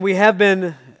We have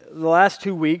been the last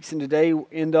 2 weeks, and today we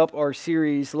end up our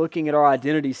series looking at our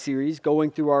identity series, going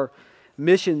through our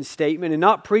mission statement, and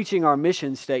not preaching our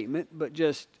mission statement, but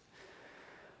just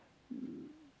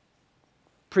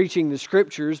preaching the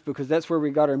scriptures, because that's where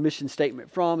we got our mission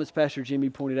statement from. As Pastor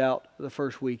Jimmy pointed out the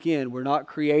first weekend, we're not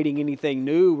creating anything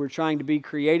new. We're trying to be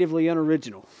creatively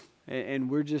unoriginal,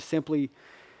 and we're just simply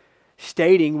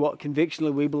stating what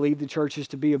convictionally we believe the church is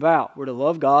to be about. We're to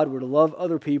love God, we're to love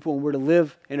other people, and we're to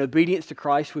live in obedience to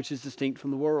Christ, which is distinct from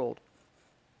the world.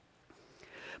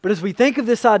 But as we think of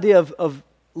this idea of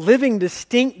living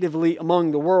distinctively among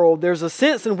the world, there's a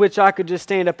sense in which I could just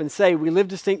stand up and say we live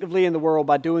distinctively in the world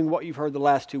by doing what you've heard the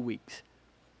last 2 weeks.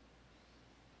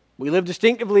 We live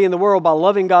distinctively in the world by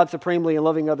loving God supremely and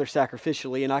loving others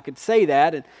sacrificially, and I could say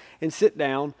that and sit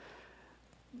down,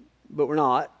 but we're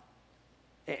not.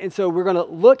 And so we're going to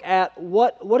look at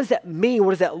what does that mean?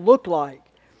 What does that look like?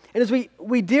 And as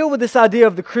we deal with this idea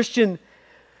of the Christian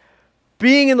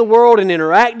being in the world and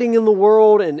interacting in the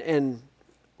world and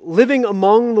living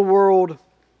among the world,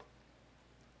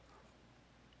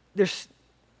 there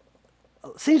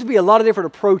seems to be a lot of different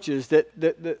approaches that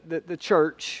the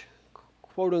church,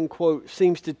 quote unquote,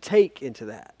 seems to take into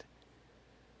that.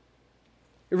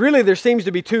 Really, there seems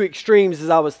to be two extremes as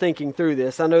I was thinking through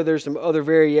this. I know there's some other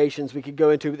variations we could go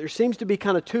into, but there seems to be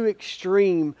kind of two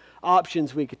extreme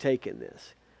options we could take in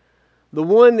this. The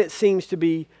one that seems to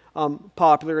be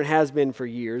popular and has been for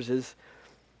years is,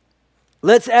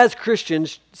 let's as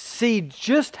Christians see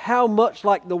just how much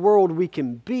like the world we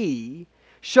can be,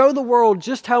 show the world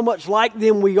just how much like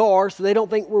them we are so they don't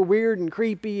think we're weird and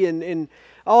creepy and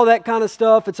all that kind of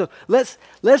stuff. And so let's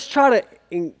try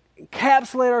to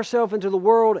encapsulate ourselves into the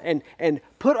world and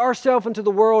put ourselves into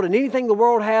the world, and anything the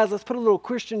world has, let's put a little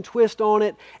Christian twist on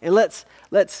it, and let's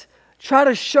try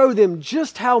to show them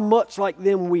just how much like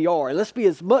them we are. And let's be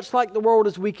as much like the world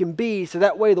as we can be, so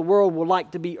that way the world will like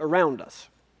to be around us.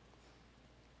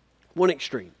 One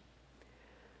extreme.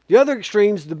 The other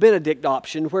extreme is the Benedict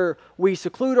option, where we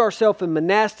seclude ourselves in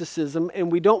monasticism and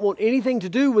we don't want anything to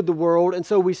do with the world, and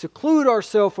so we seclude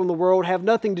ourselves from the world, have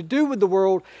nothing to do with the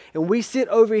world, and we sit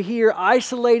over here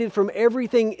isolated from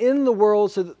everything in the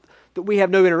world so that we have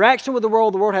no interaction with the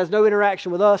world has no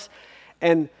interaction with us,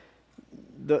 and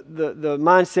the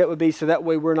mindset would be so that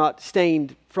way we're not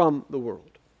stained from the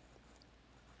world.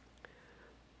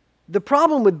 The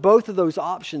problem with both of those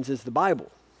options is the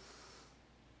Bible.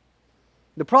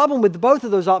 The problem with both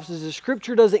of those options is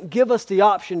Scripture doesn't give us the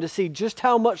option to see just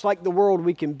how much like the world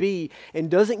we can be,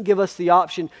 and doesn't give us the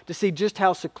option to see just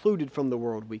how secluded from the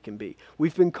world we can be.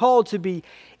 We've been called to be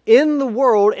in the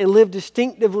world and live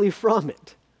distinctively from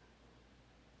it.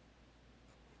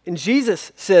 And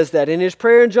Jesus says that in His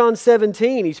prayer in John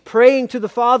 17. He's praying to the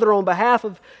Father on behalf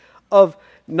of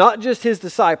not just His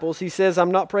disciples. He says,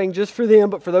 I'm not praying just for them,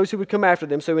 but for those who would come after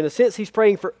them. So in a sense, He's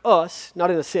praying for us. Not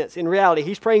in a sense. In reality,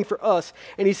 He's praying for us.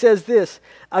 And He says this,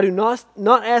 I do not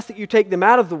ask that you take them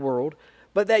out of the world,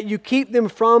 but that you keep them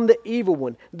from the evil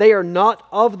one. They are not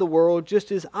of the world,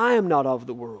 just as I am not of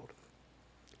the world.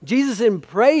 Jesus, in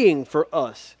praying for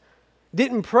us,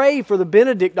 didn't pray for the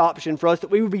Benedict option for us, that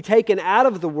we would be taken out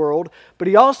of the world, but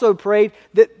He also prayed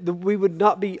that we would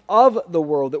not be of the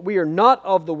world, that we are not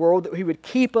of the world, that He would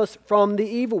keep us from the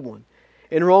evil one.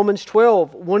 In Romans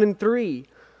 12, 1 and 3,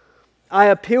 I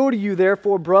appeal to you,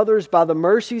 therefore, brothers, by the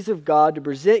mercies of God, to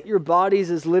present your bodies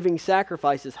as living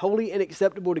sacrifices, holy and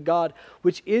acceptable to God,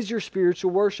 which is your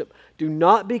spiritual worship. Do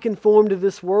not be conformed to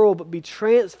this world, but be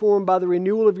transformed by the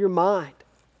renewal of your mind.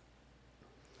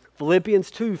 Philippians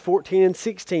 2, 14 and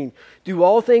 16. Do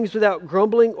all things without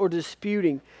grumbling or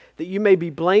disputing, that you may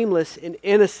be blameless and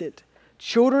innocent,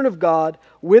 children of God,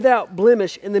 without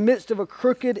blemish, in the midst of a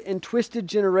crooked and twisted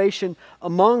generation,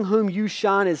 among whom you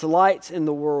shine as lights in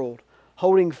the world,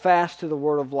 holding fast to the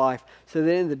word of life, so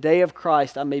that in the day of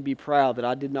Christ I may be proud that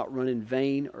I did not run in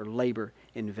vain or labor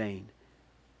in vain.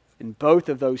 In both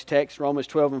of those texts, Romans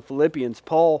 12 and Philippians,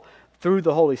 Paul, through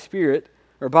the Holy Spirit,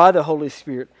 or by the Holy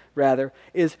Spirit, rather,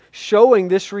 is showing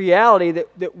this reality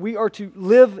that we are to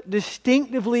live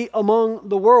distinctively among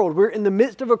the world. We're in the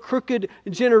midst of a crooked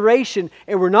generation,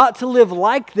 and we're not to live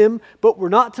like them, but we're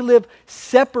not to live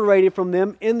separated from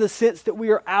them in the sense that we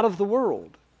are out of the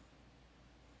world.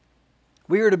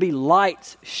 We are to be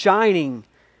lights shining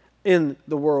in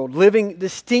the world, living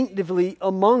distinctively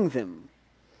among them.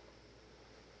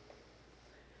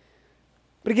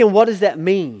 But again, what does that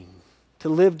mean? To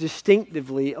live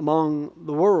distinctively among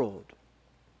the world.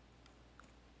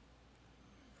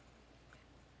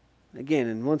 Again,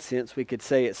 in one sense, we could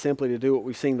say it's simply to do what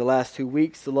we've seen the last 2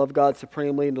 weeks, to love God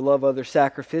supremely and to love others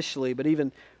sacrificially. But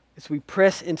even as we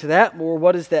press into that more,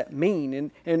 what does that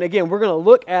mean? And again, we're going to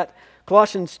look at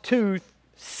Colossians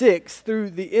 2:6 through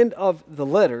the end of the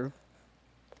letter,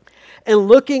 and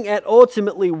looking at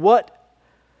ultimately what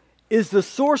is the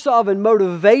source of and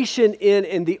motivation in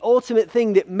and the ultimate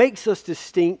thing that makes us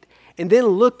distinct, and then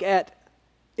look at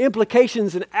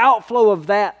implications and outflow of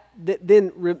that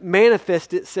then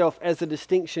manifests itself as a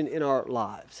distinction in our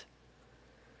lives.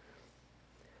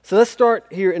 So let's start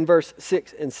here in verse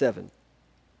 6 and 7.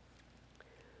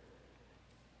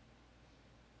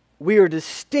 We are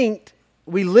distinct,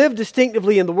 we live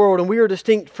distinctively in the world, and we are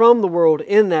distinct from the world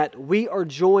in that we are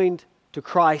joined to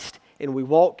Christ and we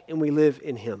walk and we live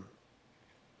in Him.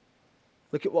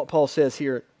 Look at what Paul says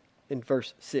here in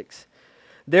verse 6.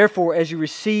 Therefore, as you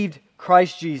received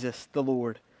Christ Jesus the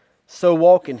Lord, so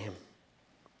walk in Him.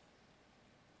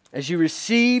 As you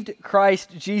received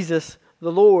Christ Jesus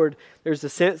the Lord, there's a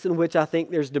sense in which I think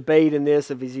there's debate in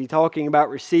this. Is he talking about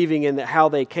receiving and how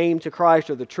they came to Christ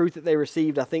or the truth that they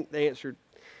received? I think the answer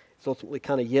is ultimately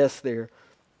kind of yes there.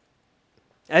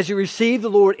 As you receive the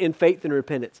Lord in faith and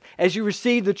repentance, as you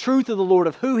receive the truth of the Lord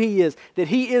of who He is, that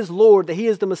He is Lord, that He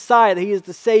is the Messiah, that He is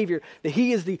the Savior, that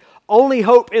He is the only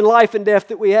hope in life and death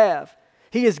that we have.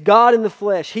 He is God in the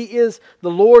flesh. He is the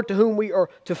Lord to whom we are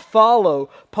to follow.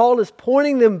 Paul is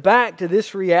pointing them back to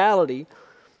this reality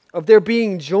of their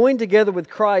being joined together with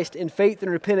Christ in faith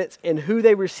and repentance and who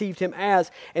they received Him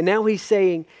as. And now he's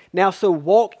saying, now so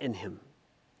walk in Him.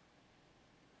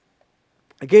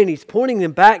 Again, he's pointing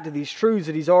them back to these truths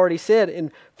that he's already said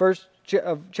in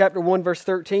chapter 1, verse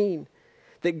 13.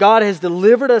 That God has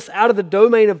delivered us out of the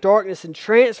domain of darkness and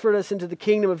transferred us into the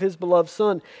kingdom of His beloved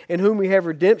Son, in whom we have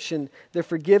redemption, the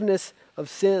forgiveness of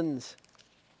sins.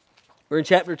 We're in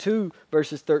chapter 2,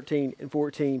 verses 13 and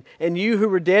 14. And you who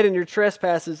were dead in your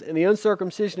trespasses and the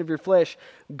uncircumcision of your flesh,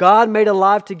 God made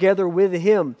alive together with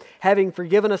Him, having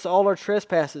forgiven us all our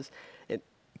trespasses, and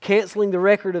canceling the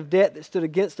record of debt that stood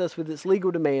against us with its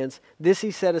legal demands. This He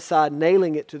set aside,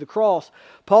 nailing it to the cross.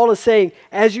 Paul is saying,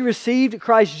 as you received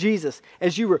Christ Jesus,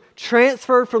 as you were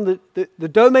transferred from the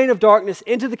domain of darkness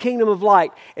into the kingdom of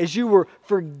light, as you were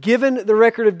forgiven the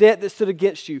record of debt that stood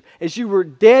against you, as you were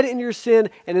dead in your sin,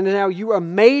 and now you are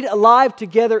made alive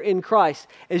together in Christ,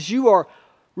 as you are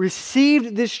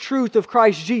received this truth of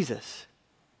Christ Jesus,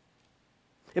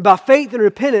 and by faith and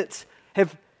repentance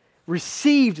have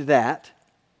received that,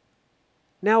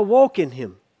 now walk in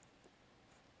Him.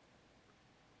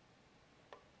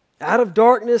 Out of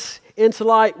darkness into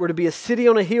light, we're to be a city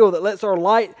on a hill that lets our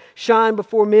light shine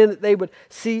before men, that they would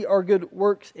see our good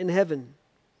works in heaven.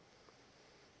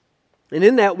 And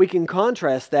in that, we can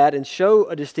contrast that and show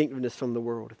a distinctiveness from the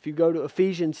world. If you go to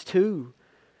Ephesians 2,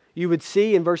 you would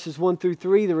see in verses 1 through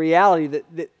 3 the reality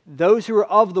that those who are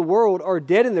of the world are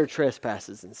dead in their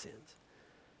trespasses and sins,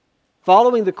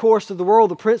 following the course of the world,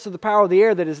 the prince of the power of the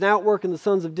air that is now at work in the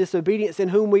sons of disobedience, in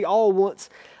whom we all once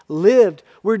lived.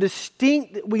 We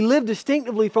live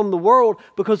distinctively from the world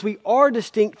because we are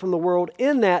distinct from the world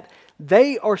in that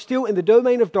they are still in the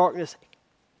domain of darkness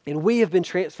and we have been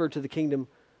transferred to the kingdom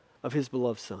of His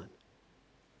beloved Son.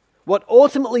 What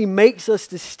ultimately makes us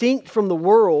distinct from the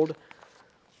world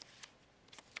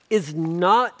is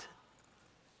not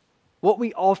what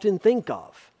we often think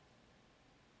of.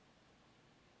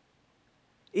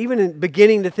 Even in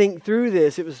beginning to think through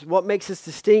this, it was what makes us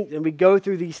distinct, and we go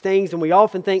through these things and we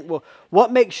often think, well, what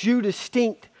makes you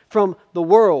distinct from the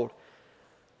world?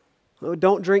 Well,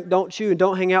 don't drink, don't chew, and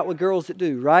don't hang out with girls that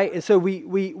do, right? And so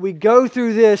we go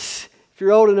through this. If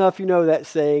you're old enough, you know that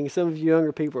saying. Some of you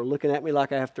younger people are looking at me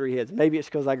like I have three heads. Maybe it's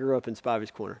because I grew up in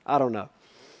Spivey's Corner. I don't know.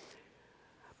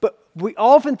 But we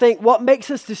often think what makes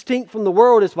us distinct from the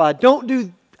world is why I don't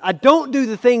do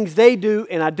the things they do,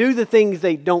 and I do the things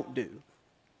they don't do.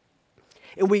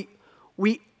 And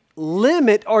we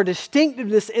limit our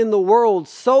distinctiveness in the world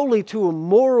solely to a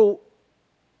moral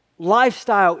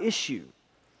lifestyle issue.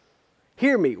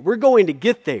 Hear me, we're going to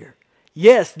get there.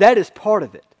 Yes, that is part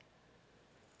of it.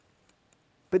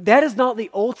 But that is not the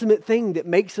ultimate thing that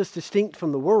makes us distinct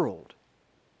from the world.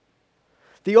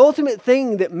 The ultimate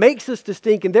thing that makes us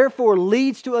distinct and therefore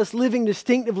leads to us living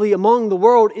distinctively among the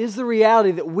world is the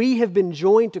reality that we have been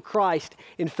joined to Christ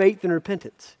in faith and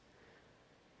repentance.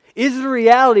 Is the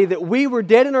reality that we were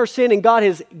dead in our sin and God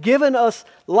has given us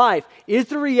life. Is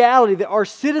the reality that our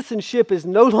citizenship is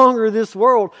no longer this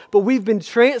world, but we've been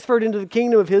transferred into the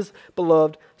kingdom of His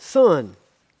beloved Son.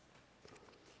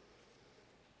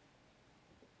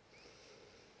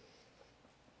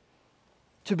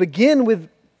 To begin with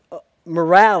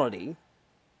morality,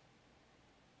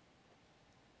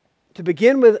 to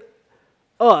begin with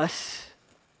us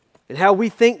and how we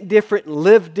think different and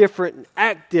live different and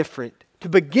act different, To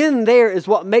begin there is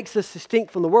what makes us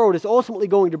distinct from the world, is ultimately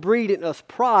going to breed in us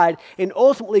pride and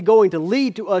ultimately going to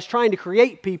lead to us trying to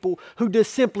create people who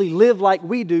just simply live like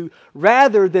we do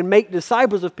rather than make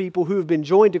disciples of people who have been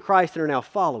joined to Christ and are now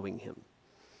following Him.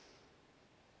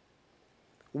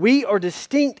 We are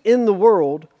distinct in the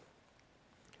world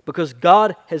because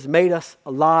God has made us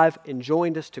alive and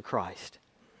joined us to Christ.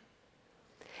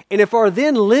 And if our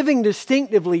then living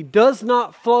distinctively does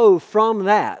not flow from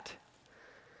that,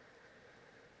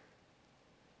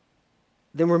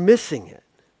 then we're missing it.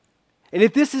 And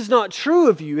if this is not true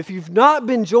of you, if you've not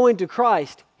been joined to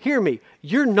Christ, hear me,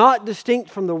 you're not distinct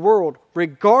from the world,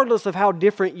 regardless of how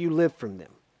different you live from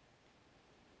them.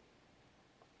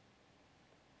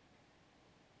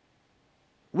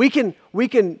 We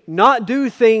can not do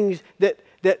things that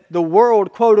the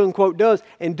world, quote unquote, does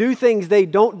and do things they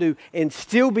don't do and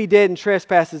still be dead in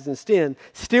trespasses and sin,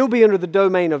 still be under the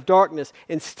domain of darkness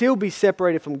and still be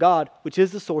separated from God, which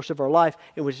is the source of our life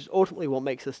and which is ultimately what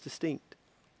makes us distinct.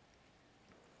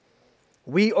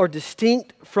 We are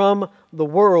distinct from the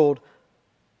world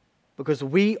because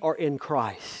we are in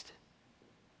Christ.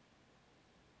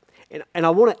 And I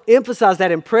want to emphasize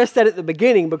that and press that at the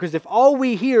beginning, because if all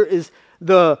we hear is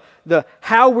the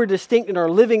how we're distinct in our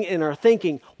living and our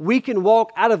thinking, we can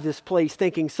walk out of this place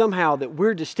thinking somehow that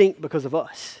we're distinct because of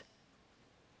us.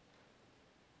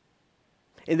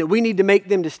 And that we need to make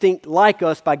them distinct like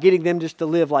us by getting them just to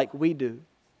live like we do.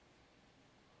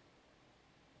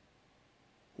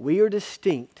 We are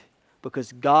distinct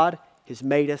because God has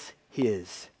made us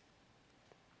His.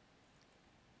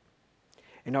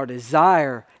 And our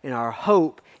desire and our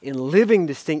hope in living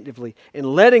distinctively and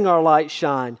letting our light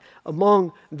shine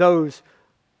among those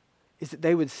is that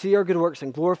they would see our good works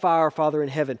and glorify our Father in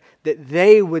heaven, that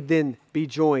they would then be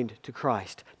joined to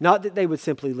Christ. Not that they would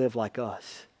simply live like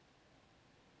us,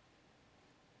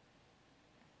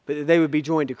 but that they would be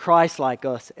joined to Christ like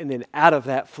us, and then out of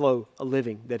that flow a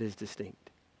living that is distinct.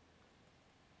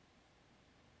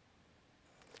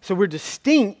 So we're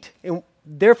distinct, and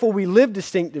therefore we live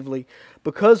distinctively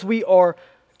because we are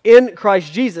in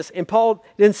Christ Jesus. And Paul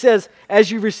then says, as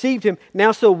you received Him,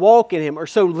 now so walk in Him, or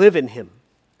so live in Him.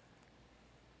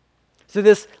 So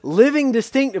this living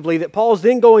distinctively that Paul's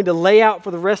then going to lay out for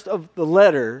the rest of the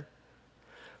letter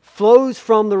flows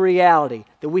from the reality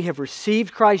that we have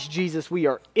received Christ Jesus, we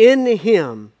are in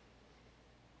Him,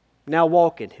 now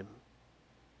walk in Him.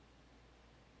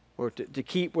 Or to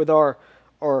keep with our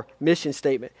mission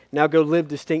statement, now go live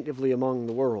distinctively among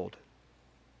the world.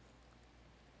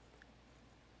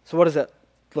 So what does that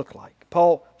look like?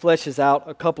 Paul fleshes out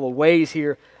a couple of ways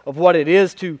here of what it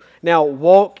is to now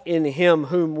walk in Him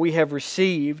whom we have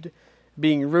received,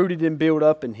 being rooted and built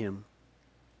up in Him.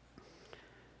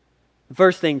 The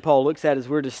first thing Paul looks at is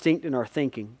we're distinct in our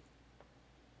thinking.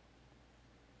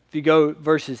 If you go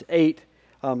verses 8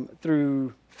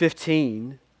 through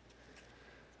 15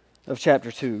 of chapter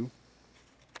 2,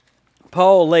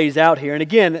 Paul lays out here, and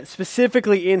again,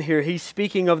 specifically in here, he's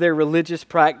speaking of their religious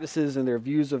practices and their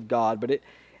views of God, but it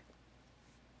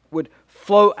would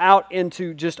flow out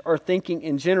into just our thinking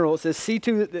in general. It says, see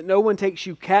to it that no one takes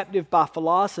you captive by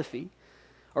philosophy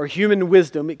or human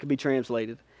wisdom, it could be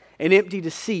translated, and empty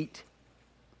deceit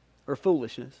or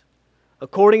foolishness,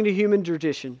 according to human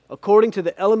tradition, according to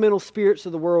the elemental spirits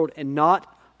of the world, and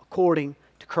not according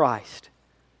to Christ.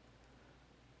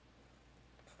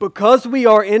 Because we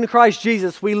are in Christ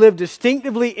Jesus, we live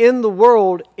distinctively in the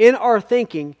world in our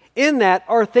thinking, in that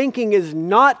our thinking is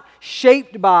not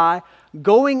shaped by,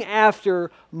 going after,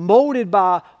 molded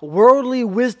by worldly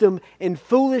wisdom and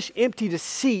foolish empty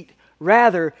deceit.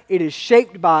 Rather, it is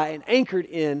shaped by and anchored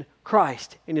in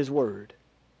Christ and His Word.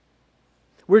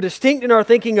 We're distinct in our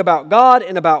thinking about God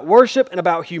and about worship and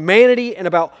about humanity and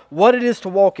about what it is to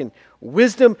walk in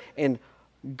wisdom and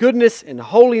goodness and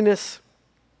holiness.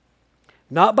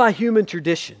 Not by human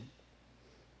tradition,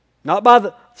 not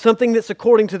by something that's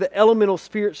according to the elemental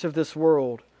spirits of this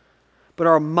world, but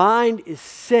our mind is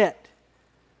set,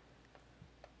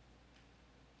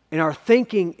 and our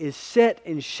thinking is set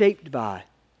and shaped by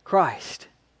Christ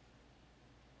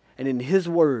and in His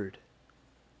Word.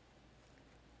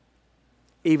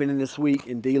 Even in this week,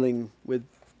 in dealing with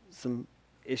some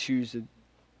issues that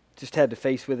just had to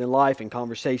face with in life and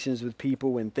conversations with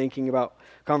people and thinking about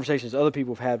conversations other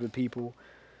people have had with people.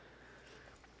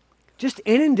 Just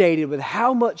inundated with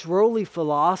how much worldly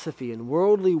philosophy and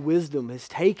worldly wisdom has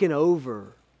taken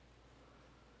over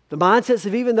the mindsets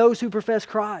of even those who profess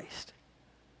Christ.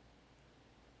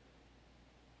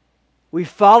 We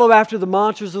follow after the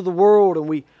mantras of the world, and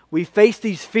we face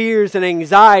these fears and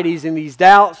anxieties and these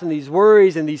doubts and these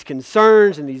worries and these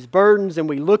concerns and these burdens, and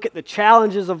we look at the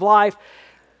challenges of life.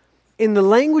 And the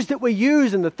language that we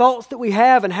use and the thoughts that we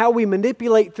have and how we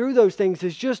manipulate through those things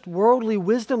is just worldly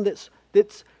wisdom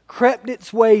that's crept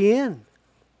its way in.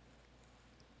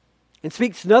 And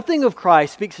speaks nothing of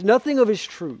Christ, speaks nothing of His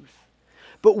truth.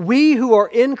 But we who are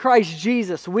in Christ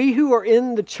Jesus, we who are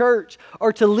in the church,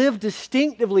 are to live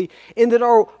distinctively in that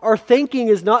our thinking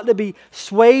is not to be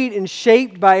swayed and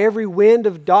shaped by every wind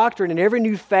of doctrine and every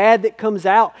new fad that comes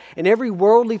out and every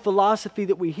worldly philosophy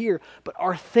that we hear. But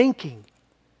our thinking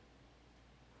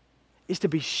is to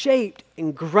be shaped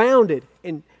and grounded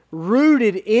and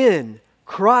rooted in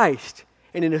Christ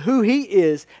and in who He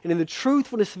is and in the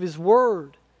truthfulness of His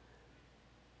Word.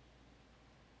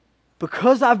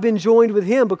 Because I've been joined with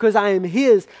Him, because I am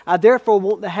His, I therefore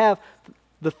want to have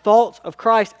the thoughts of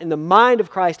Christ and the mind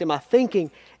of Christ and my thinking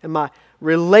and my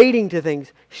relating to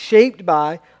things shaped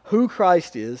by who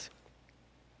Christ is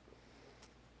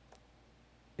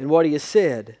and what He has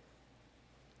said.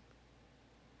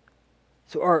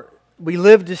 So we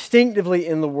live distinctively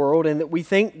in the world and that we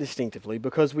think distinctively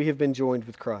because we have been joined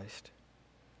with Christ.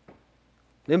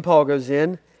 Then Paul goes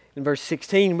in verse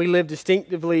 16, we live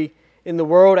distinctively in the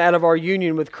world out of our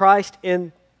union with Christ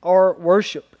in our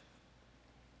worship.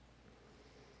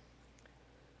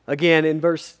 Again,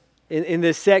 in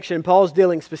this section, Paul's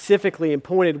dealing specifically and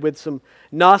pointed with some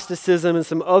Gnosticism and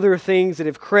some other things that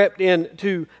have crept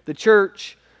into the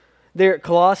church there at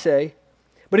Colossae.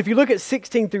 But if you look at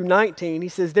 16 through 19, he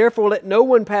says, "Therefore let no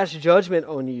one pass judgment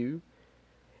on you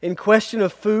in question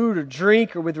of food or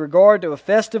drink or with regard to a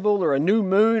festival or a new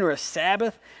moon or a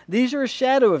Sabbath. These are a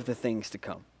shadow of the things to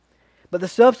come. But the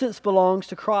substance belongs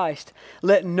to Christ.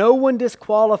 Let no one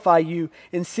disqualify you,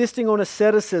 insisting on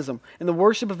asceticism and the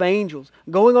worship of angels,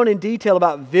 going on in detail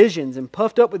about visions and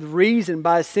puffed up with reason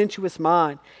by a sensuous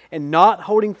mind, and not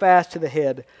holding fast to the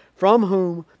head, from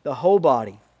whom the whole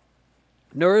body,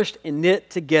 nourished and knit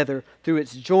together through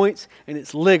its joints and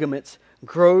its ligaments,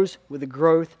 grows with the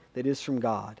growth that is from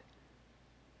God.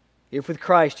 If with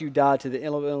Christ you died to the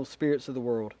elemental spirits of the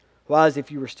world, why, as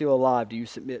if you were still alive, do you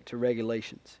submit to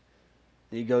regulations?"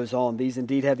 And he goes on, "These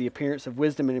indeed have the appearance of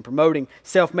wisdom in promoting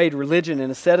self-made religion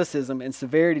and asceticism and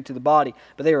severity to the body,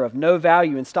 but they are of no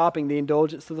value in stopping the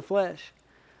indulgence of the flesh."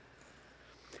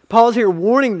 Paul's here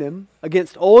warning them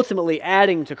against ultimately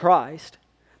adding to Christ,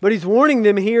 but he's warning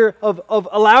them here of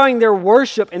allowing their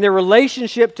worship and their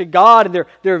relationship to God and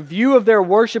their view of their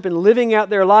worship and living out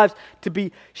their lives to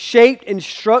be shaped and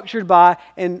structured by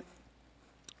and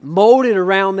molded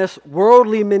around this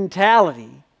worldly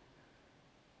mentality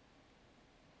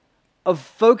of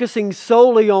focusing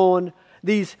solely on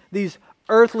these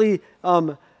earthly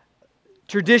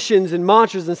traditions and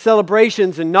mantras and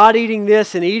celebrations and not eating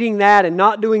this and eating that and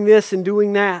not doing this and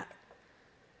doing that.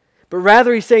 But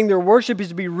rather he's saying their worship is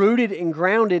to be rooted and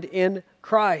grounded in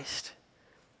Christ.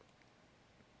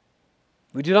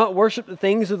 We do not worship the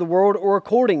things of the world or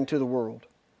according to the world,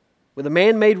 with a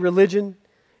man-made religion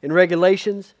and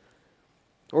regulations,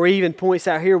 or he even points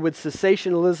out here with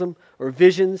cessationalism or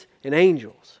visions and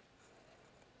angels.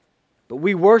 But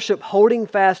we worship holding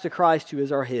fast to Christ, who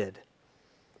is our head.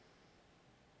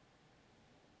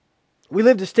 We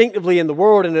live distinctively in the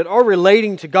world and that our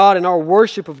relating to God and our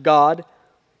worship of God,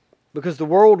 because the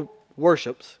world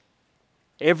worships,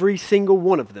 every single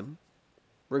one of them,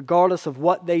 regardless of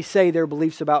what they say their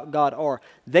beliefs about God are,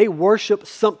 they worship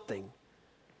something.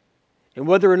 And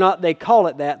whether or not they call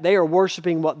it that, they are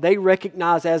worshiping what they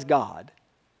recognize as God.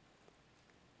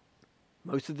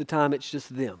 Most of the time it's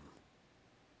just them.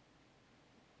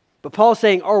 But Paul's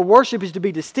saying our worship is to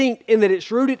be distinct in that it's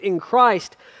rooted in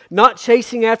Christ, not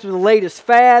chasing after the latest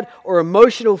fad or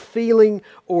emotional feeling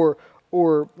or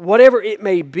whatever it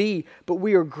may be, but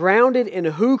we are grounded in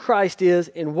who Christ is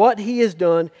and what He has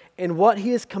done and what He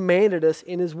has commanded us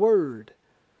in His Word.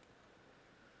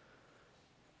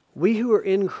 We who are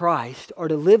in Christ are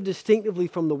to live distinctively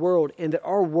from the world, and that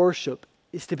our worship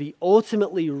is to be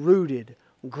ultimately rooted,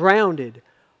 grounded,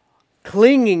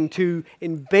 clinging to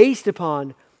and based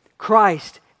upon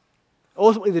Christ,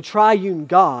 ultimately the triune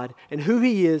God, and who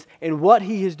He is, and what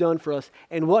He has done for us,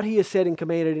 and what He has said and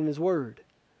commanded in His Word.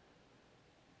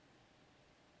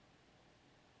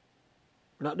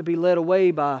 We're not to be led away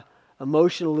by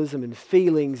emotionalism and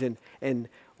feelings and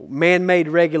man-made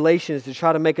regulations to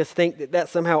try to make us think that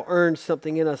somehow earns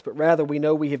something in us, but rather we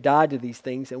know we have died to these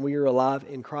things and we are alive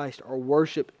in Christ. Our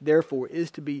worship, therefore, is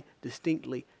to be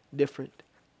distinctly different.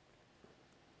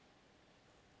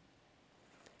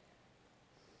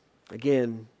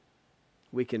 Again,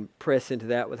 we can press into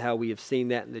that with how we have seen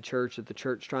that in the church, of the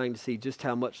church trying to see just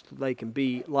how much they can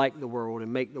be like the world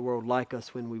and make the world like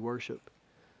us when we worship.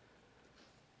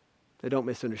 Now, don't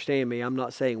misunderstand me. I'm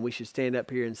not saying we should stand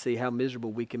up here and see how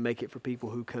miserable we can make it for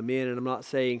people who come in. And I'm not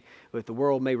saying if the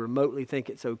world may remotely think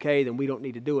it's okay, then we don't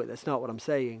need to do it. That's not what I'm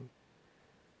saying.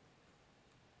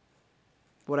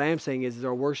 What I am saying is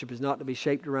our worship is not to be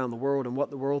shaped around the world and what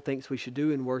the world thinks we should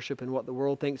do in worship and what the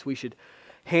world thinks we should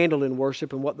handle in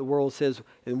worship and what the world says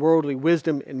in worldly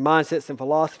wisdom and mindsets and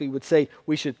philosophy would say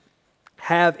we should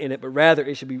have in it, but rather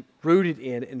it should be rooted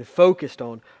in and focused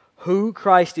on who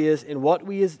Christ is and what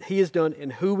He has done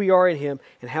and who we are in Him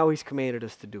and how He's commanded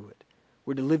us to do it.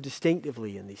 We're to live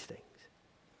distinctively in these things.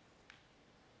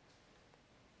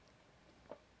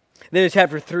 Then in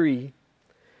chapter 3,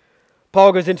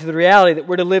 Paul goes into the reality that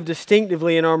we're to live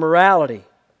distinctively in our morality.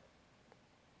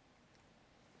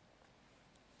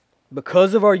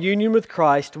 Because of our union with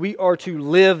Christ, we are to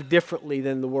live differently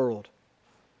than the world.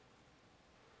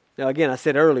 Now again, I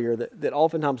said earlier that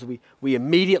oftentimes we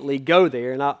immediately go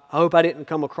there, and I hope I didn't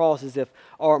come across as if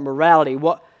our morality,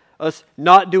 us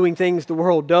not doing things the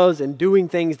world does and doing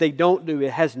things they don't do,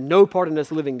 it has no part in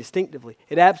us living distinctively.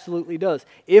 It absolutely does.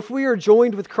 If we are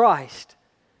joined with Christ,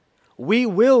 we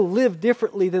will live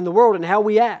differently than the world in how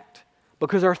we act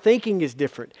because our thinking is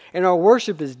different and our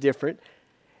worship is different.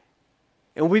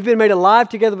 And we've been made alive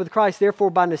together with Christ, therefore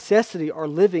by necessity our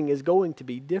living is going to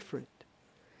be different.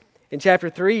 In chapter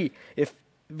 3,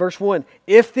 verse 1,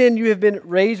 if then you have been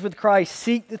raised with Christ,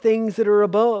 seek the things that are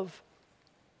above,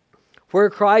 where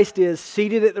Christ is,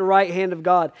 seated at the right hand of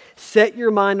God. Set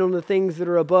your mind on the things that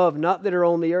are above, not that are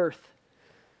on the earth.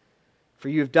 For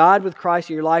you have died with Christ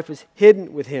and your life was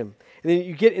hidden with Him. And then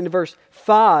you get into verse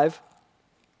 5.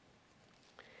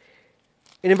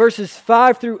 And in verses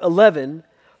 5 through 11,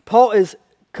 Paul is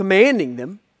commanding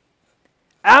them,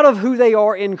 out of who they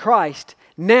are in Christ,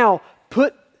 now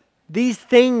put these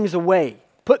things away.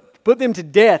 Put them to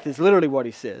death is literally what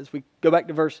he says. We go back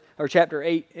to chapter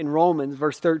 8 in Romans,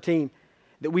 verse 13,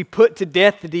 that we put to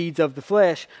death the deeds of the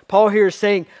flesh. Paul here is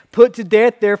saying, put to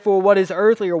death therefore what is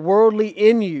earthly or worldly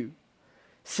in you.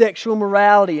 Sexual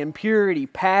morality, impurity,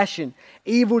 passion,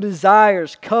 evil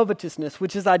desires, covetousness,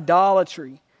 which is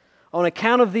idolatry. On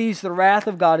account of these, the wrath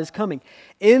of God is coming.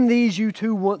 In these you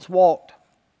too once walked,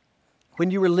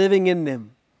 when you were living in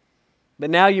them. But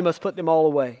now you must put them all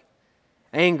away.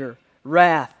 Anger,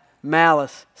 wrath,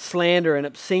 malice, slander, and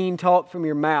obscene talk from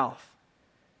your mouth.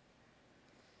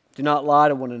 Do not lie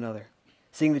to one another,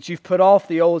 seeing that you've put off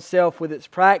the old self with its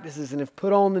practices and have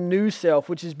put on the new self,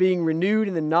 which is being renewed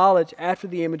in the knowledge after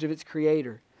the image of its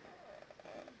Creator.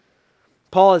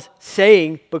 Paul is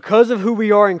saying, because of who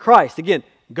we are in Christ, again,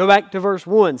 go back to verse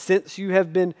 1, since you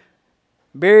have been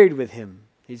buried with Him.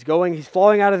 He's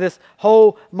flowing out of this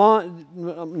whole,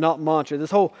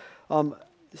 this whole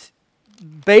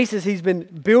basis he's been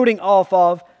building off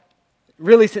of,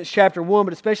 really since chapter 1,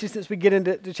 but especially since we get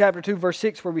into chapter 2, verse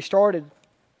 6, where we started.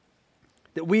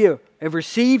 That we have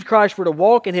received Christ, we're to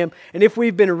walk in Him, and if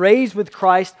we've been raised with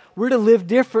Christ, we're to live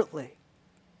differently.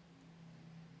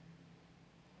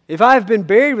 If I have been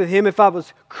buried with Him, if I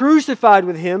was crucified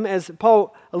with Him, as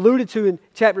Paul alluded to in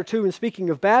chapter 2 in speaking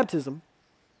of baptism,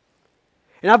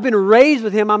 and I've been raised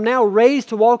with Him, I'm now raised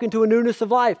to walk into a newness of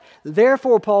life.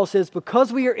 Therefore, Paul says,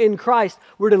 because we are in Christ,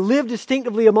 we're to live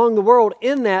distinctively among the world.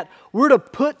 In that, we're to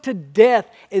put to death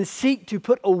and seek to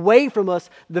put away from us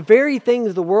the very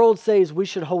things the world says we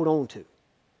should hold on to.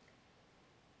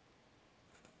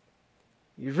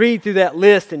 You read through that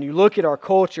list and you look at our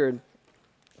culture, and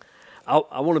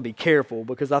I want to be careful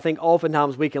because I think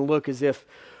oftentimes we can look as if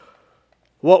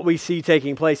what we see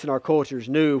taking place in our culture is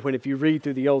new, when if you read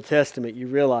through the Old Testament, you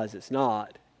realize it's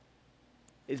not.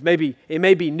 It may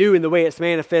be new in the way it's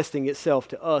manifesting itself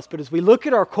to us, but as we look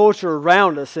at our culture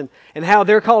around us and how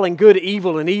they're calling good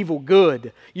evil and evil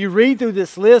good, you read through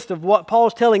this list of what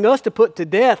Paul's telling us to put to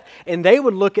death, and they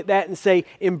would look at that and say,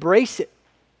 embrace it.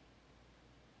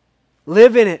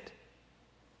 Live in it.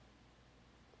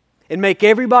 And make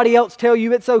everybody else tell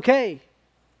you it's okay.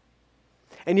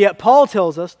 And yet Paul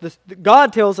tells us,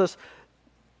 God tells us,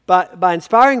 by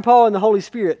inspiring Paul and the Holy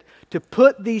Spirit, to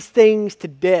put these things to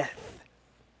death.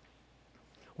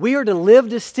 We are to live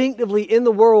distinctively in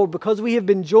the world because we have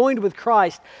been joined with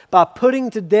Christ by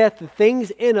putting to death the things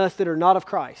in us that are not of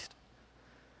Christ.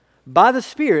 By the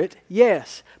Spirit,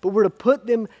 yes, but we're to put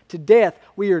them to death.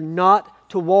 We are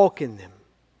not to walk in them.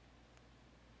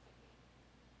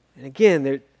 And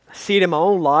again, I see it in my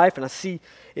own life, and I see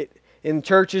it in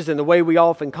churches and the way we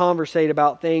often conversate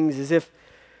about things, as if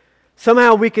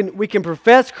somehow we can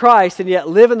profess Christ and yet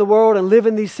live in the world and live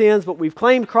in these sins, but we've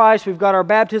claimed Christ, we've got our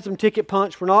baptism ticket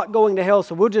punched, we're not going to hell,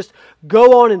 so we'll just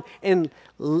go on and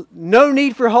no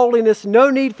need for holiness, no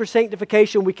need for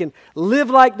sanctification. We can live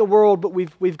like the world, but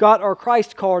we've got our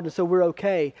Christ card, and so we're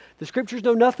okay. The Scriptures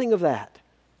know nothing of that.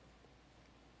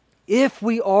 If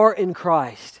we are in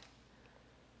Christ,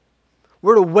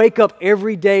 we're to wake up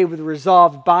every day with a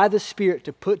resolve by the Spirit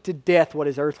to put to death what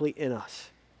is earthly in us.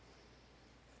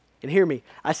 And hear me,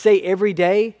 I say every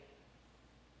day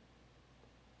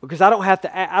because I don't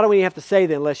even have to say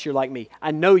that unless you're like me. I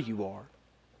know you are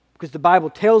because the Bible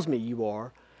tells me you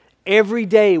are. Every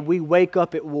day we wake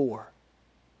up at war.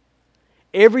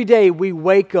 Every day we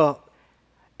wake up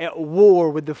at war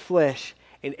with the flesh.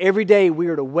 And every day we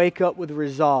are to wake up with a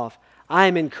resolve. I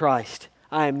am in Christ.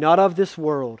 I am not of this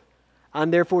world.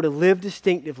 I'm therefore to live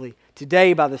distinctively.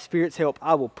 Today, by the Spirit's help,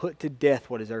 I will put to death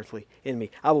what is earthly in me.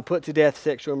 I will put to death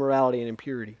sexual immorality and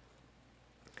impurity.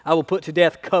 I will put to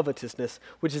death covetousness,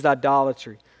 which is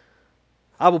idolatry.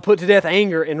 I will put to death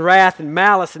anger and wrath and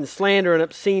malice and slander and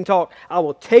obscene talk. I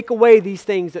will take away these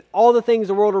things, that all the things of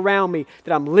the world around me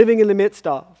that I'm living in the midst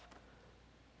of.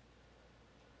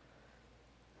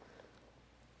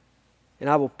 And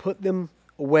I will put them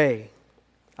away.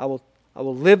 I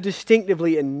will live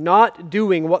distinctively in not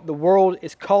doing what the world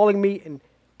is calling me and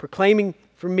proclaiming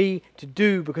for me to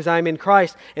do because I'm in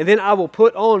Christ. And then I will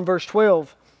put on, verse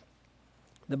 12.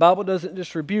 The Bible doesn't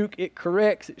just rebuke, it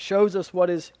corrects. It shows us what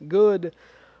is good.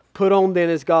 Put on then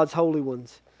as God's holy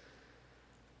ones,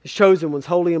 His chosen ones,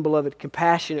 holy and beloved,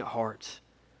 compassionate hearts,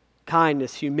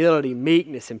 kindness, humility,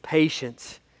 meekness, and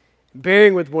patience,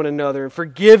 bearing with one another and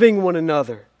forgiving one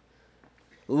another,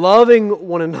 loving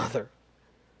one another,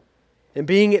 and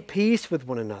being at peace with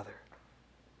one another.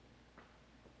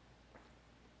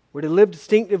 We're to live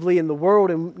distinctively in the world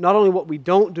in not only what we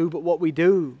don't do, but what we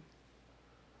do.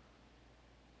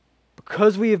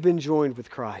 Because we have been joined with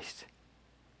Christ,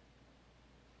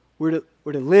 we're to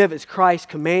live as Christ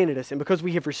commanded us. And because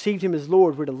we have received Him as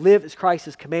Lord, we're to live as Christ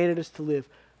has commanded us to live,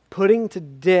 putting to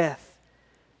death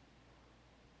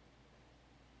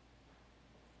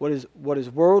what is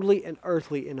worldly and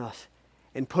earthly in us,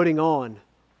 and putting on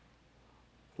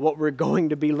what we're going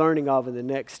to be learning of in the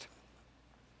next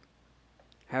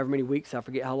however many weeks, I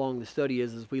forget how long the study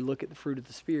is, as we look at the fruit of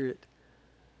the Spirit.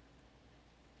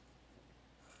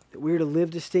 That we're to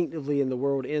live distinctively in the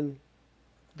world in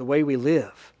the way we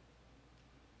live.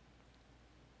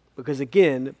 Because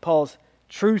again, Paul's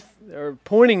truth or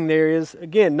pointing there is,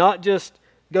 again, not just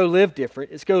go live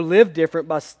different. It's go live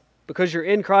different because you're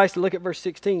in Christ. Look at verse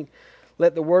 16.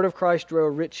 Let the word of Christ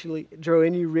grow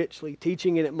in you richly,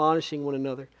 teaching and admonishing one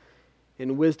another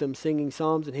in wisdom, singing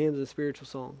psalms and hymns and spiritual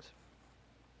songs.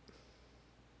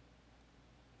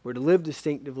 We're to live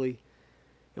distinctively,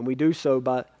 and we do so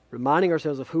by reminding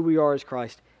ourselves of who we are as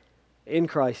Christ, in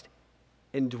Christ,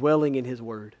 and dwelling in His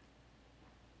Word.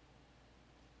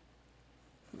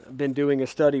 I've been doing a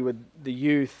study with the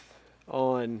youth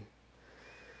on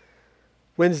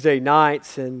Wednesday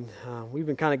nights, and we've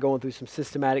been kind of going through some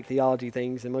systematic theology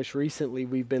things, and most recently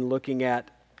we've been looking at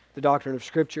the doctrine of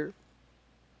Scripture.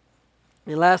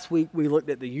 And last week we looked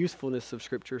at the usefulness of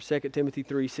Scripture, 2 Timothy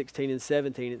 3:16 and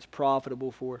 17. It's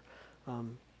profitable for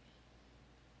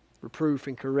reproof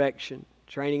and correction,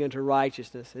 training unto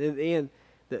righteousness. And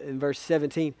in verse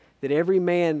 17, that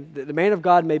the man of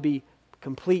God may be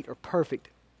complete or perfect,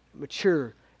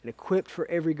 mature, and equipped for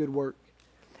every good work.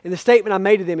 And the statement I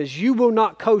made to them is, you will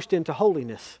not coast into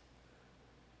holiness.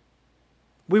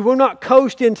 We will not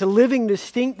coast into living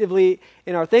distinctively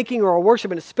in our thinking or our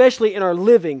worship, and especially in our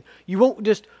living. You won't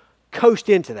just coast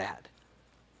into that.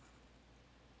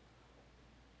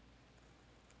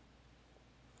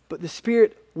 But the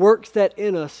Spirit works that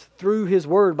in us through His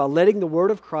Word by letting the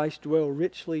Word of Christ dwell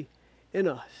richly in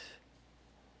us.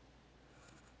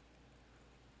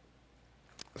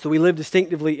 So we live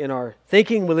distinctively in our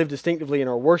thinking, we live distinctively in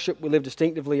our worship, we live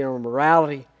distinctively in our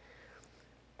morality,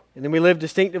 and then we live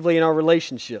distinctively in our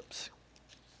relationships.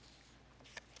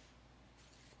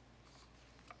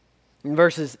 In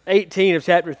verses 18 of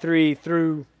chapter 3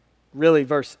 through really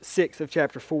verse 6 of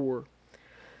chapter 4,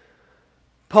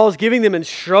 Paul's giving them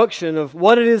instruction of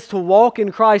what it is to walk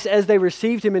in Christ as they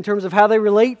received Him in terms of how they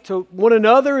relate to one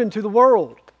another and to the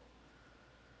world.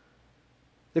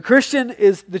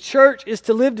 The church is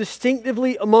to live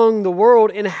distinctively among the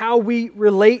world in how we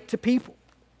relate to people.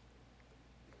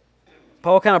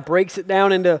 Paul kind of breaks it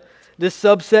down into the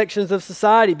subsections of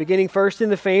society, beginning first in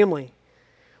the family.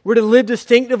 We're to live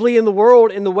distinctively in the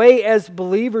world in the way as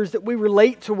believers that we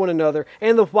relate to one another,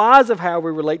 and the whys of how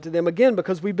we relate to them, again,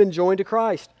 because we've been joined to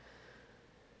Christ.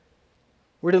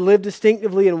 We're to live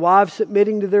distinctively in wives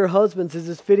submitting to their husbands as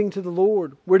is fitting to the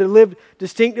Lord. We're to live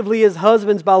distinctively as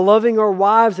husbands by loving our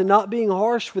wives and not being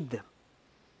harsh with them.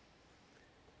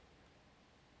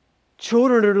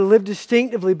 Children are to live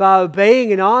distinctively by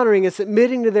obeying and honoring and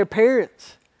submitting to their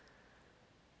parents.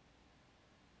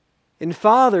 And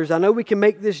fathers, I know we can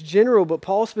make this general, but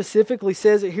Paul specifically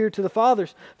says it here to the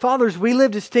fathers. Fathers, we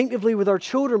live distinctively with our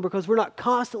children because we're not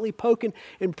constantly poking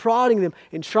and prodding them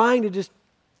and trying to just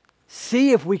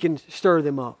see if we can stir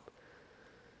them up.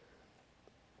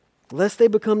 Lest they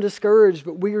become discouraged,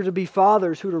 but we are to be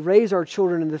fathers who are to raise our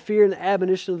children in the fear and the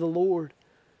admonition of the Lord.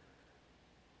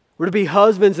 We're to be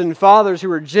husbands and fathers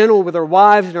who are gentle with our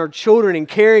wives and our children and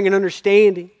caring and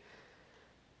understanding,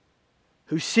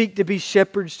 who seek to be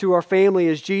shepherds to our family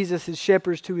as Jesus is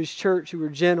shepherds to His church, who are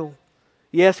gentle,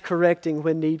 yes, correcting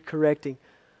when need correcting,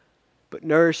 but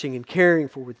nourishing and caring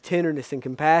for with tenderness and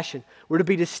compassion. We're to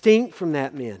be distinct from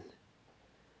that, men.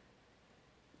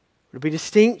 We're to be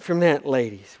distinct from that,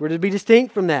 ladies. We're to be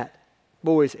distinct from that,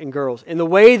 boys and girls, in the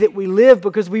way that we live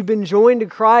because we've been joined to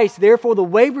Christ. Therefore, the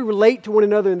way we relate to one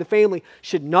another in the family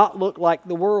should not look like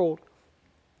the world.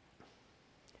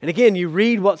 And again, you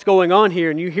read what's going on here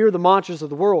and you hear the mantras of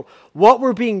the world. What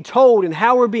we're being told and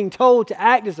how we're being told to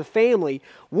act as a family,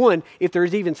 one, if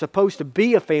there's even supposed to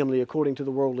be a family according to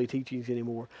the worldly teachings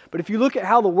anymore. But if you look at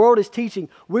how the world is teaching,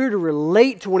 we're to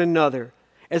relate to one another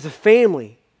as a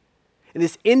family. And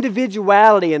this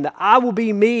individuality and the I will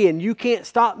be me and you can't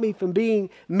stop me from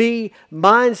being me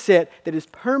mindset that has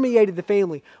permeated the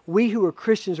family. We who are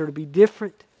Christians are to be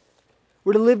different.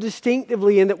 We're to live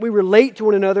distinctively in that we relate to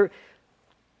one another,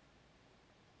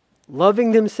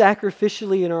 loving them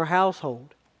sacrificially in our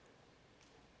household,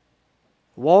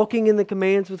 walking in the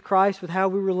commands with Christ with how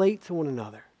we relate to one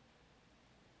another.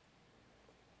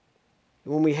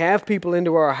 And when we have people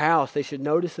into our house, they should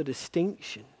notice a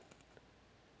distinction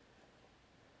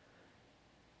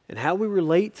in how we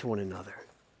relate to one another,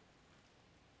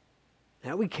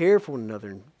 how we care for one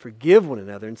another and forgive one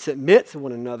another and submit to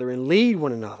one another and lead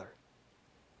one another.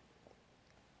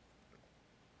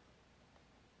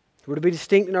 We're to be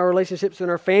distinct in our relationships in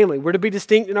our family. We're to be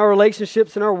distinct in our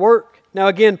relationships in our work. Now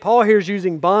again, Paul here is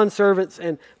using bondservants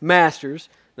and masters.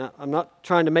 Now, I'm not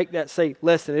trying to make that say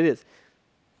less than it is.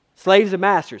 Slaves and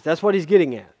masters, that's what he's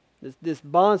getting at. This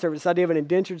bondservant, this idea of an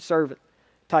indentured servant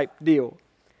type deal.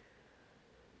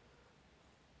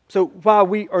 So while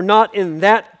we are not in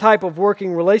that type of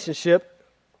working relationship,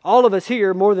 all of us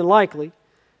here, more than likely,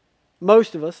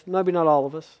 most of us, maybe not all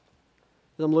of us,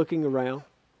 as I'm looking around,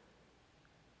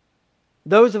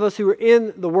 those of us who are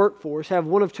in the workforce have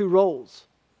one of two roles.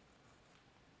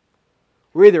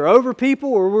 We're either over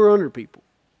people or we're under people.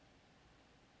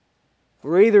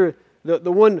 We're either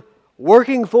the one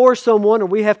working for someone or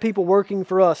we have people working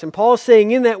for us. And Paul's saying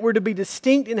in that we're to be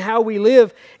distinct in how we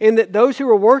live, and that those who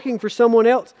are working for someone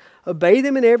else, obey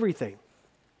them in everything.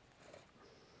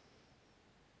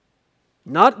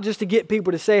 Not just to get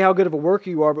people to say how good of a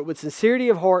worker you are, but with sincerity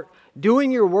of heart,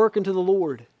 doing your work unto the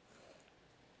Lord.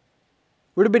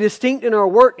 We're to be distinct in our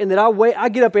work in that I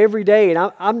get up every day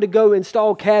and I'm to go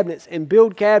install cabinets and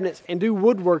build cabinets and do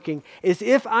woodworking as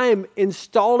if I am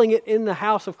installing it in the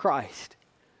house of Christ.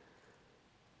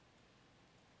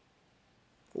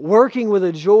 Working with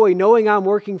a joy, knowing I'm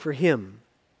working for Him.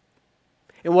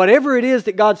 And whatever it is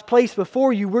that God's placed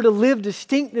before you, we're to live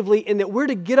distinctively in that we're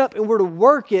to get up and we're to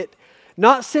work it,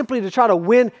 not simply to try to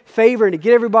win favor and to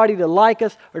get everybody to like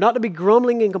us, or not to be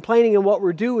grumbling and complaining in what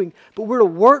we're doing, but we're to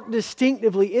work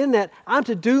distinctively in that. I'm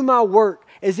to do my work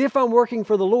as if I'm working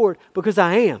for the Lord, because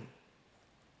I am.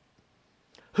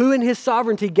 Who in His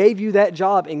sovereignty gave you that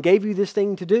job and gave you this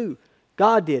thing to do?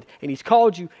 God did. And He's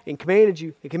called you and commanded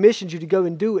you and commissioned you to go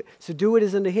and do it. So do it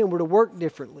as unto Him. We're to work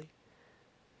differently.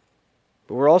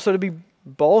 But we're also to be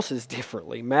bosses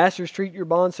differently. Masters, treat your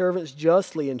bondservants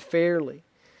justly and fairly.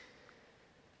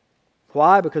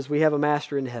 Why? Because we have a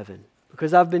master in heaven.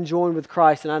 Because I've been joined with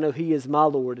Christ and I know He is my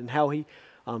Lord, and how He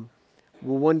will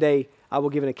one day, I will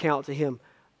give an account to Him.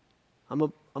 I'm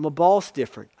a boss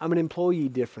different. I'm an employee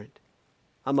different.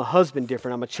 I'm a husband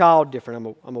different. I'm a child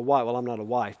different. I'm a wife. Well, I'm not a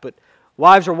wife, but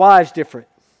wives are wives different.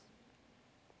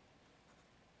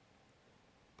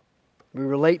 We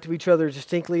relate to each other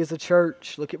distinctly as a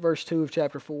church. Look at verse 2 of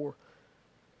chapter 4.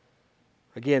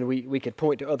 Again, we could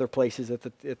point to other places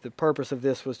if the purpose of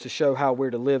this was to show how we're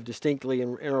to live distinctly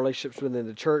in our relationships within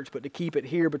the church, but to keep it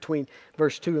here between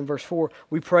verse 2 and verse 4,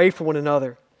 we pray for one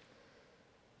another.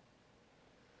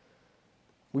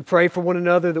 We pray for one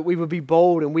another that we would be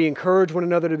bold, and we encourage one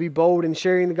another to be bold in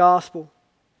sharing the gospel.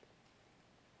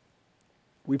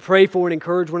 We pray for and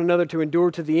encourage one another to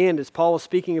endure to the end, as Paul is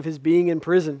speaking of his being in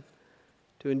prison,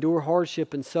 to endure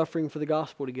hardship and suffering for the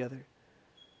gospel together.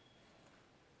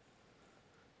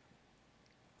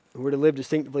 And we're to live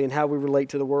distinctively in how we relate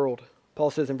to the world.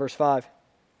 Paul says in verse 5,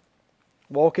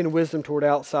 walk in wisdom toward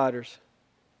outsiders,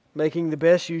 making the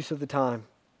best use of the time.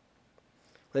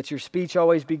 Let your speech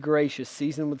always be gracious,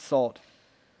 seasoned with salt,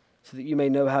 so that you may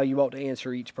know how you ought to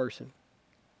answer each person.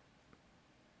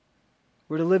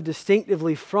 We're to live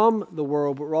distinctively from the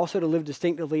world, but we're also to live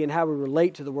distinctively in how we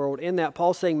relate to the world. In that,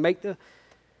 Paul's saying,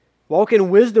 walk in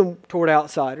wisdom toward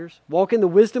outsiders, walk in the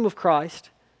wisdom of Christ,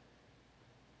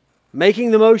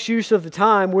 making the most use of the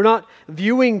time. We're not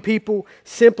viewing people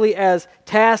simply as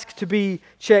tasks to be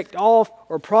checked off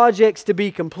or projects to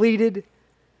be completed,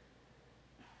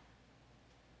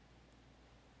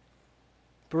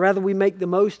 but rather we make the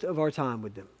most of our time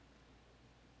with them.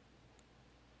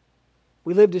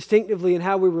 We live distinctively in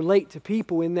how we relate to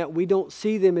people, in that we don't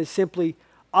see them as simply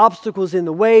obstacles in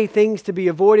the way, things to be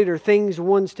avoided or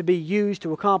ones to be used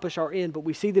to accomplish our end, but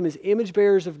we see them as image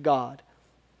bearers of God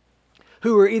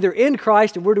who are either in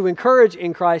Christ and we're to encourage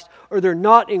in Christ, or they're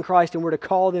not in Christ and we're to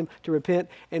call them to repent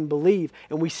and believe.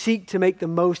 And we seek to make the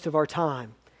most of our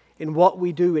time in what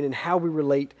we do and in how we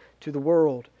relate to the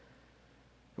world.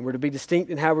 And we're to be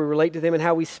distinct in how we relate to them and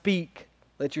how we speak.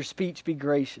 Let your speech be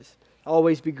gracious.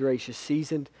 Always be gracious,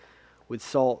 seasoned with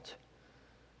salt.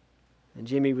 And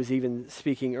Jimmy was even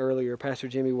speaking earlier, Pastor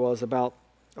Jimmy was, about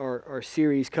our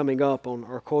series coming up on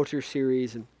our culture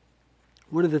series. And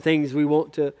one of the things we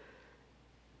want to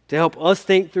help us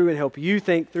think through and help you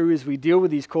think through as we deal with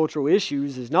these cultural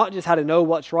issues is not just how to know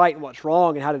what's right and what's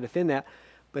wrong and how to defend that,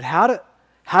 but how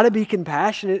to be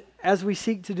compassionate as we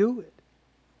seek to do it.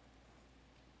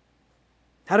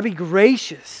 How to be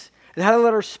gracious. And how to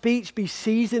let our speech be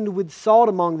seasoned with salt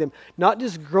among them. Not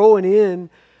just growing in,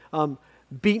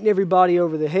 beating everybody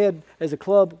over the head as a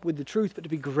club with the truth, but to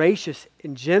be gracious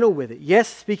and gentle with it. Yes,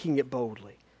 speaking it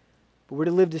boldly. But we're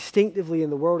to live distinctively in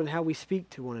the world and how we speak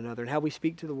to one another and how we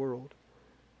speak to the world.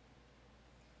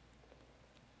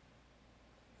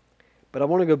 But I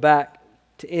want to go back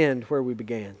to end where we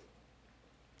began.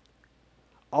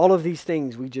 All of these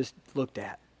things we just looked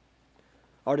at.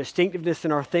 Our distinctiveness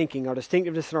in our thinking, our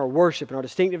distinctiveness in our worship, and our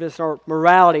distinctiveness in our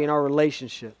morality and our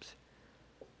relationships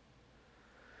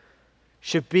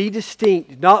should be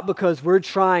distinct, not because we're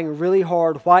trying really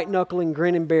hard, white-knuckling,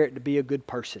 grin and bear it, to be a good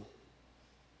person.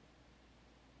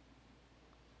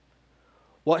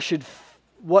 What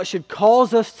should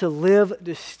cause us to live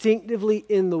distinctively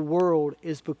in the world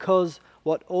is because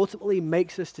what ultimately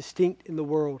makes us distinct in the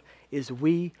world is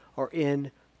we are in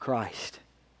Christ.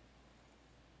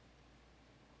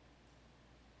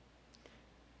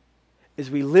 As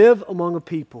we live among a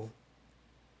people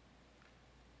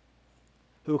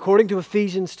who, according to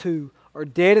Ephesians 2, are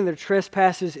dead in their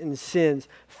trespasses and sins,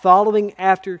 following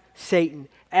after Satan,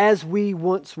 as we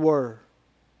once were.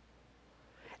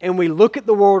 And we look at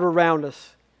the world around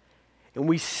us, and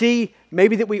we see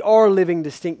maybe that we are living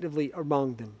distinctively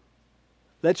among them.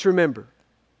 Let's remember,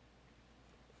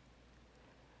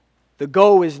 the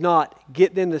goal is not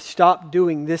get them to stop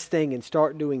doing this thing and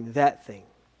start doing that thing.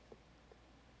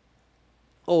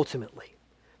 Ultimately,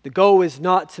 the goal is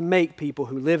not to make people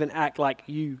who live and act like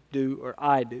you do or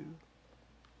I do.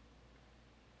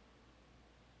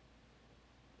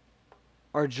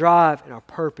 Our drive and our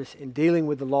purpose in dealing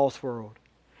with the lost world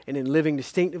and in living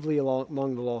distinctively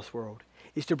among the lost world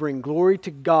is to bring glory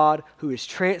to God, who has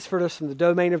transferred us from the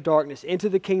domain of darkness into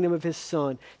the kingdom of His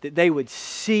Son, that they would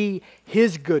see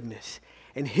His goodness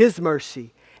and His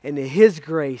mercy and His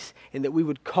grace, and that we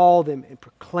would call them and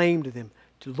proclaim to them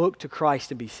to look to Christ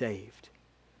and be saved.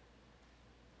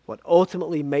 What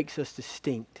ultimately makes us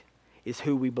distinct is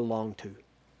who we belong to.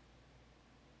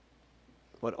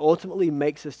 What ultimately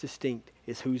makes us distinct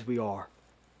is whose we are.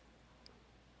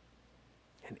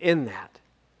 And in that,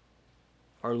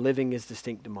 our living is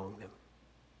distinct among them.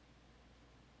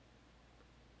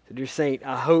 So, dear saint,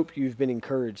 I hope you've been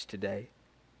encouraged today.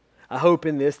 I hope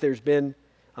in this there's been,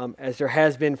 as there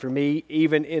has been for me,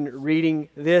 even in reading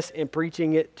this and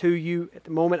preaching it to you, at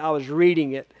the moment I was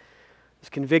reading it, I was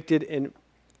convicted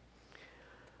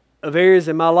of areas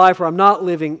in my life where I'm not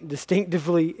living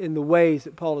distinctively in the ways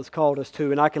that Paul has called us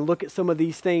to. And I can look at some of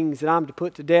these things that I'm to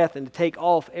put to death and to take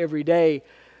off every day.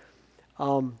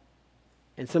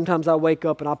 And sometimes I wake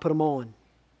up and I put them on.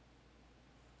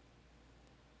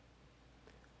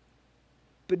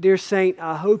 But dear saint,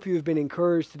 I hope you have been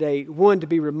encouraged today, one, to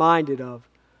be reminded of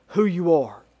who you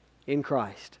are in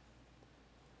Christ.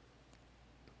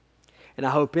 And I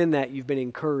hope in that you've been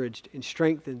encouraged and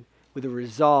strengthened with a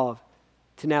resolve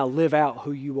to now live out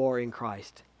who you are in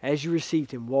Christ. As you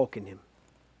received Him, walk in Him.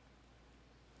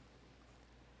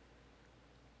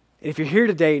 And if you're here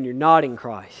today and you're not in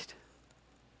Christ,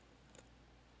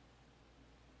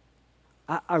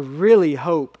 I really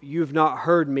hope you've not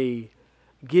heard me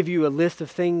give you a list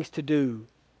of things to do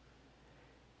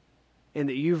and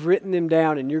that you've written them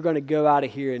down and you're going to go out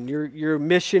of here and your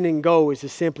mission and goal is to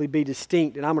simply be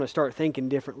distinct, and I'm going to start thinking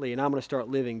differently and I'm going to start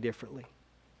living differently.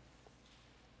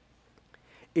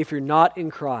 If you're not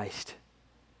in Christ,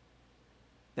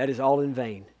 that is all in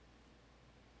vain.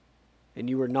 And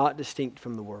you are not distinct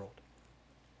from the world,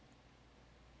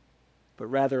 but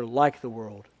rather like the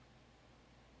world.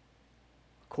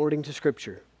 According to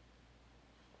Scripture,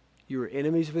 you are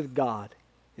enemies with God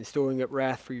and storing up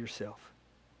wrath for yourself.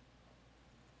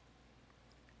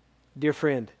 Dear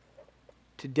friend,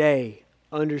 today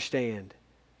understand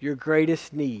your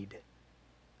greatest need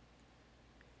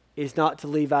is not to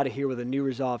leave out of here with a new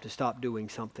resolve to stop doing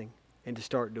something and to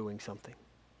start doing something.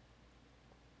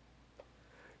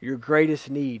 Your greatest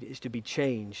need is to be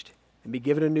changed and be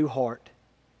given a new heart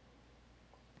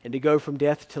and to go from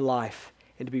death to life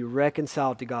and to be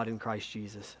reconciled to God in Christ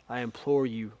Jesus. I implore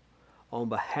you, on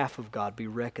behalf of God, be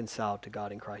reconciled to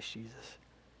God in Christ Jesus.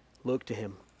 Look to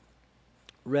Him.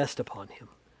 Rest upon Him.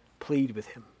 Plead with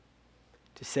Him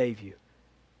to save you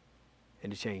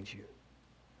and to change you.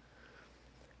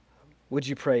 Would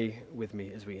you pray with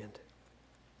me as we end?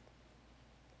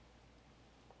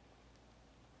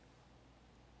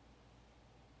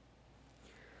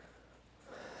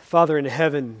 Father in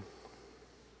heaven,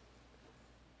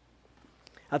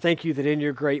 I thank you that in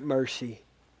your great mercy,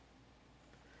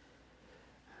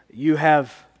 you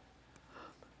have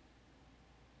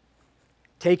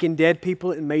taken dead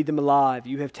people and made them alive.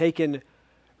 You have taken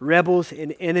rebels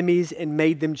and enemies and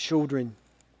made them children.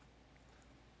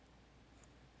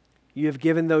 You have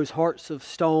given those hearts of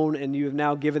stone and you have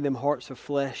now given them hearts of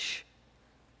flesh.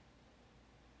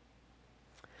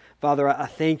 Father, I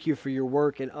thank you for your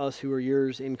work in us who are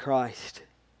yours in Christ.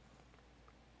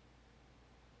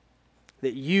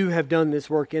 That you have done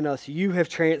this work in us. You have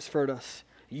transferred us.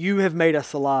 You have made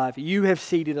us alive. You have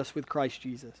seated us with Christ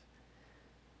Jesus.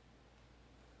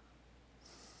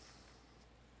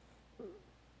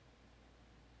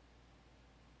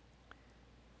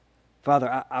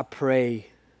 Father, I pray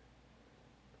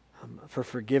for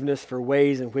forgiveness for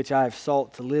ways in which I have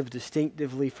sought to live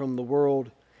distinctively from the world,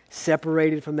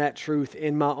 separated from that truth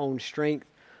in my own strength,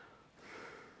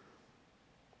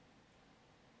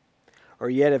 or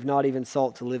yet have not even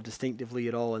sought to live distinctively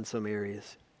at all in some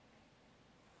areas.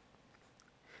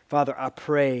 Father, I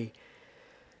pray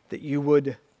that you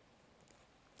would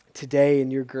today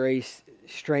in your grace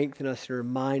strengthen us and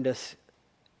remind us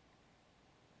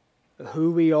of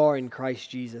who we are in Christ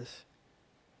Jesus.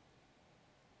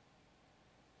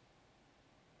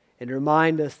 And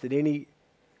remind us that any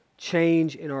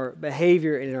change in our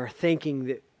behavior and in our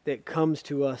thinking that comes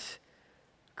to us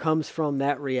comes from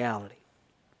that reality.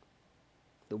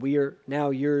 That we are now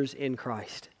yours in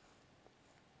Christ.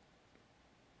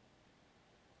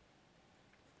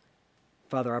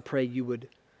 Father, I pray you would,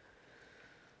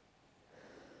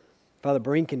 Father,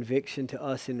 bring conviction to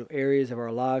us in areas of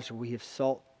our lives where we have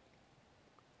sought,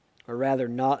 or rather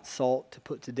not sought, to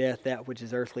put to death that which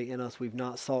is earthly in us. We've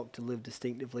not sought to live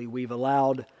distinctively. We've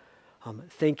allowed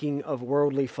thinking of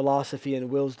worldly philosophy and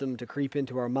wisdom to creep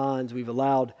into our minds. We've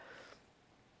allowed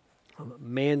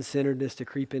man-centeredness to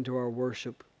creep into our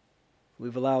worship.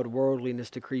 We've allowed worldliness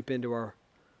to creep into our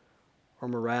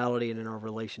morality and in our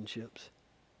relationships.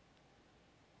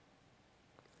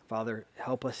 Father,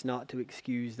 help us not to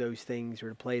excuse those things or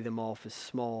to play them off as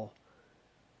small.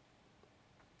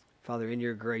 Father, in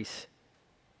your grace,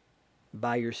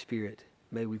 by your Spirit,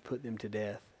 may we put them to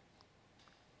death.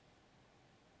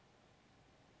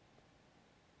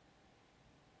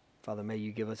 Father, may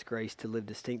you give us grace to live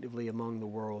distinctively among the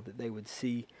world, that they would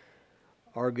see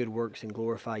our good works and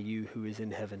glorify you who is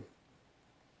in heaven.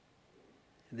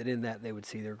 And that in that they would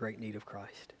see their great need of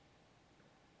Christ.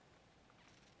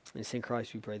 And it's in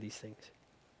Christ we pray these things.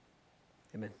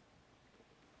 Amen.